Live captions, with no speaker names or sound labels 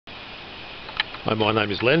Hi, my name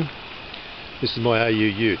is Len. This is my AU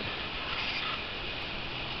ute.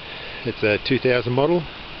 It's a 2000 model,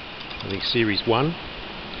 I think Series 1.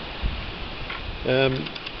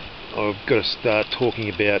 I've got to start talking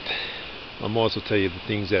about, I might as well tell you the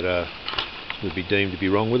things that would be deemed to be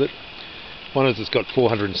wrong with it. One is it's got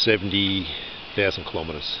 470,000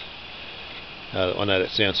 kilometres. I know that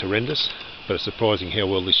sounds horrendous, but it's surprising how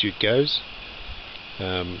well this ute goes.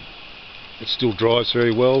 It still drives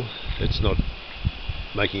very well. It's not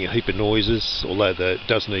making a heap of noises, although it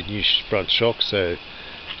does need new front shocks, so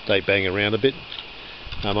they bang around a bit.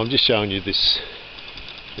 I'm just showing you this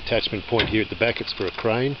attachment point here at the back. It's for a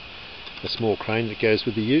crane, a small crane that goes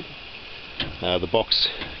with the ute. The box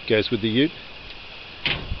goes with the ute.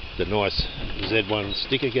 The nice Z1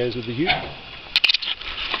 sticker goes with the ute.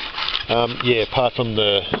 Yeah, apart from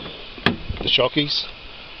the shockies,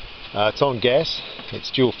 it's on gas.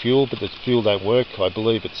 It's dual fuel, but the fuel don't work. I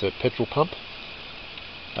believe it's a petrol pump.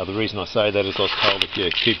 The reason I say that is I was told if you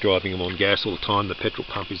keep driving them on gas all the time, the petrol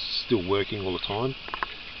pump is still working all the time.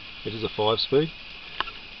 It is a 5-speed,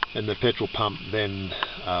 and the petrol pump then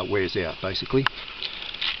wears out basically.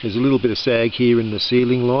 There's a little bit of sag here in the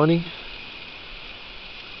sealing lining.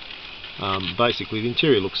 Basically the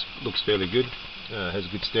interior looks fairly good. Has a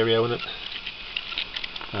good stereo in it.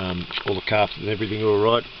 All the carpet and everything are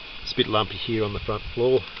alright. It's a bit lumpy here on the front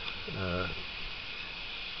floor,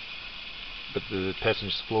 but the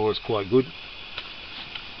passenger floor is quite good.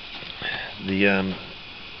 The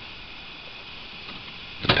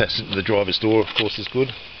driver's door, of course, is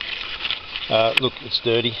good. Look, it's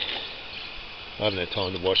dirty. I haven't had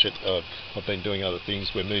time to wash it. I've been doing other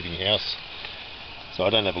things. We're moving house, so I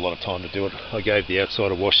don't have a lot of time to do it. I gave the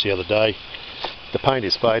outside a wash the other day. The paint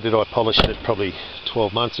is faded. I polished it probably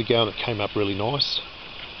 12 months ago and it came up really nice.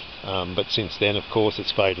 But since then, of course,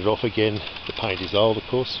 it's faded off again. The paint is old, of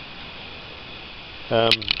course.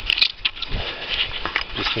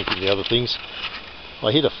 Just thinking the other things.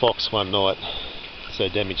 I hit a fox one night, so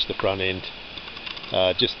damaged the front end,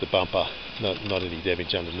 just the bumper, not any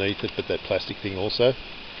damage underneath it, but that plastic thing also.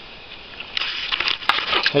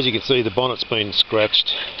 As you can see, the bonnet's been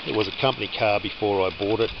scratched. It was a company car before I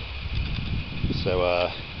bought it, so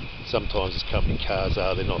sometimes as company cars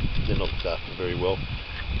are, they're not looked after very well.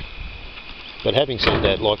 But having said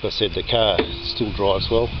that, like I said, the car still drives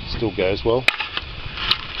well, still goes well.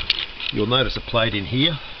 You'll notice a plate in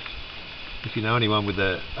here. If you know anyone with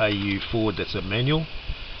the AU Ford that's a manual,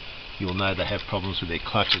 you'll know they have problems with their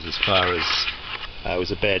clutches as far as it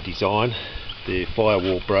was a bad design. The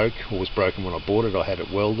firewall broke, or was broken when I bought it. I had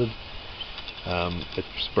it welded.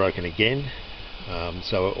 It's broken again,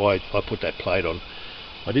 so I put that plate on.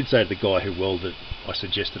 I did say to the guy who welded it, I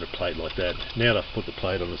suggested a plate like that. Now that I've put the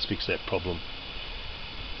plate on, it's fixed that problem.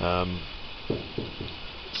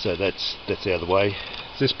 So that's out of the way.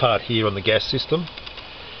 This part here on the gas system,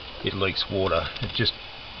 it leaks water. It just,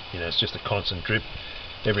 it's just a constant drip.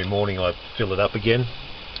 Every morning I fill it up again.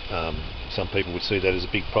 Some people would see that as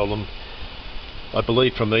a big problem. I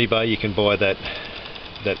believe from eBay you can buy that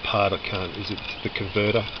part. Is it the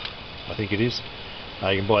converter? I think it is.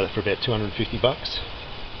 You can buy that for about 250 bucks,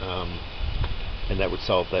 and that would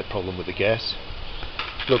solve that problem with the gas.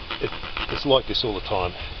 Look, it's like this all the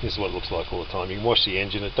time. This is what it looks like all the time. You can wash the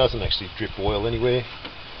engine. It doesn't actually drip oil anywhere,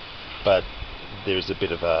 but there's a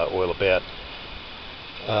bit of oil about.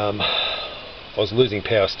 I was losing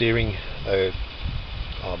power steering a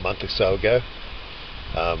month or so ago,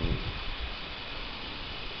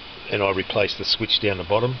 and I replaced the switch down the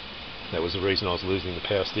bottom. That was the reason I was losing the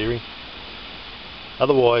power steering.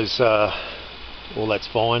 Otherwise, all that's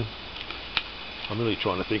fine. I'm really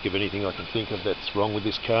trying to think of anything I can think of that's wrong with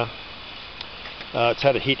this car. It's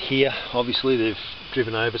had a hit here. Obviously they've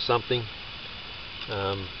driven over something.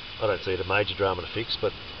 I don't see it a major drama to fix,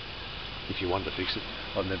 but if you want to fix it,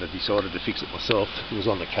 I've never decided to fix it myself. It was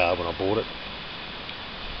on the car when I bought it.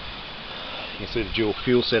 You can see the dual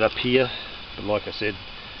fuel set up here, but like I said,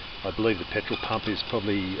 I believe the petrol pump is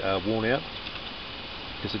probably worn out,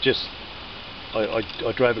 because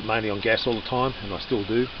I drove it mainly on gas all the time, and I still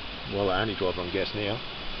do. Well, I only drive it on gas now,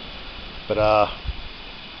 but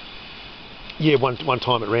yeah, one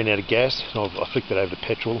time it ran out of gas, and I flicked it over to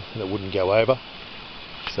petrol, and it wouldn't go over.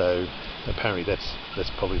 So apparently that's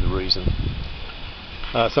probably the reason.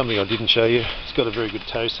 Something I didn't show you: it's got a very good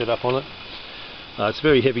tow set up on it. It's a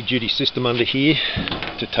very heavy-duty system under here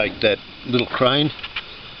to take that little crane.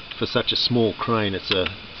 For such a small crane, it's a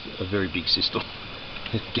very big system.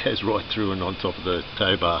 It goes right through and on top of the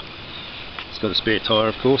tow bar. It's got a spare tyre,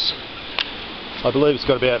 of course. I believe it's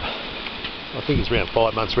got about, I think it's around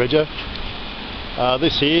 5 months rego.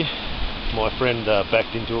 This here My friend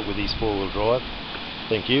backed into it with his four-wheel drive.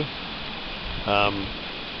 Thank you.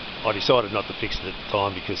 I decided not to fix it at the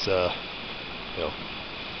time because, well,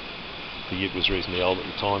 the ute was reasonably old at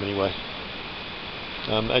the time anyway.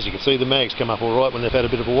 As you can see, the mags come up alright when they've had a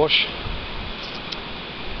bit of a wash.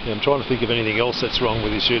 Yeah, I'm trying to think of anything else that's wrong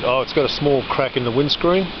with this ute. Oh, it's got a small crack in the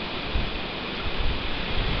windscreen.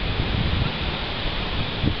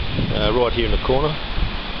 Right here in the corner.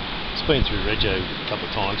 It's been through Rego a couple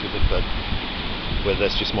of times with it, but whether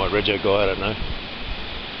that's just my Rego guy, I don't know.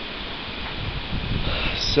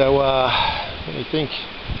 So, let me think.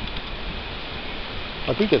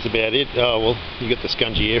 I think that's about it. Oh well, you got the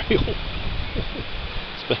Scungy aerial.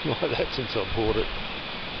 It's been like that since I bought it.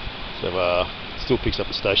 So, still picks up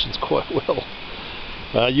the stations quite well.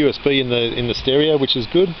 USB in the stereo, which is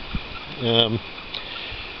good.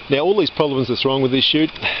 Now all these problems that's wrong with this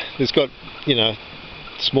ute, there's got, you know,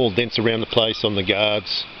 small dents around the place on the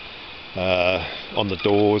guards, on the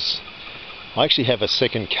doors. I actually have a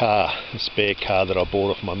second car, a spare car that I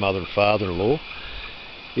bought off my mother and father-in-law.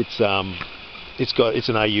 It's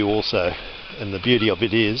an AU also, and the beauty of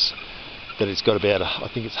it is that it's got about, I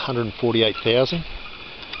think it's 148,000.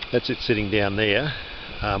 That's it sitting down there.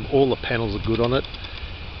 All the panels are good on it.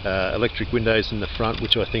 Electric windows in the front,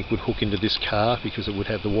 which I think would hook into this car because it would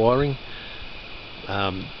have the wiring.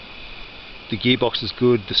 The gearbox is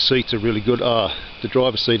good, the seats are really good. The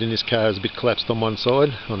driver's seat in this car is a bit collapsed on one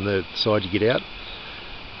side, on the side you get out.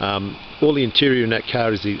 All the interior in that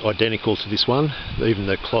car is identical to this one, even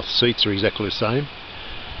the cloth seats are exactly the same.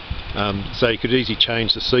 So you could easily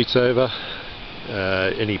change the seats over.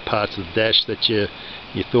 Any parts of the dash that you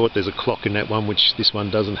thought, there's a clock in that one which this one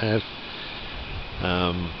doesn't have.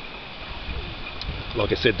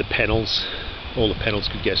 Like I said, the panels, all the panels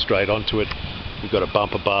could go straight onto it. You've got a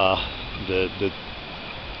bumper bar. The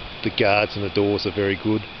guards and the doors are very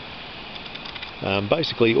good.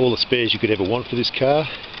 Basically all the spares you could ever want for this car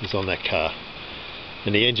is on that car,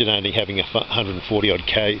 and the engine only having 140 odd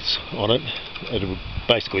Ks on it, it would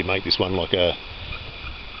basically make this one like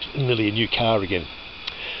nearly a new car again.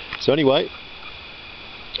 So anyway,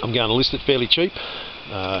 I'm going to list it fairly cheap.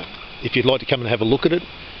 If you'd like to come and have a look at it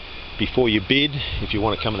before you bid, if you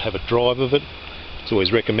want to come and have a drive of it, it's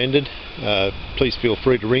always recommended. Please feel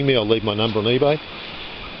free to ring me. I'll leave my number on eBay,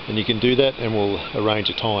 and you can do that and we'll arrange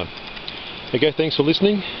a time. Okay, thanks for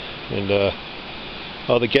listening. And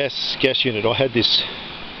the gas unit, I had this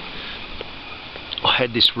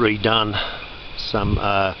redone some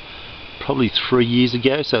probably 3 years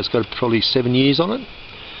ago, so it's got probably 7 years on it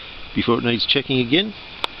before it needs checking again.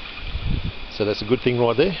 So that's a good thing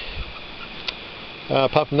right there.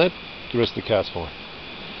 Apart from that, the rest of the car's fine.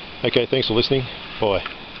 Okay, thanks for listening. Bye.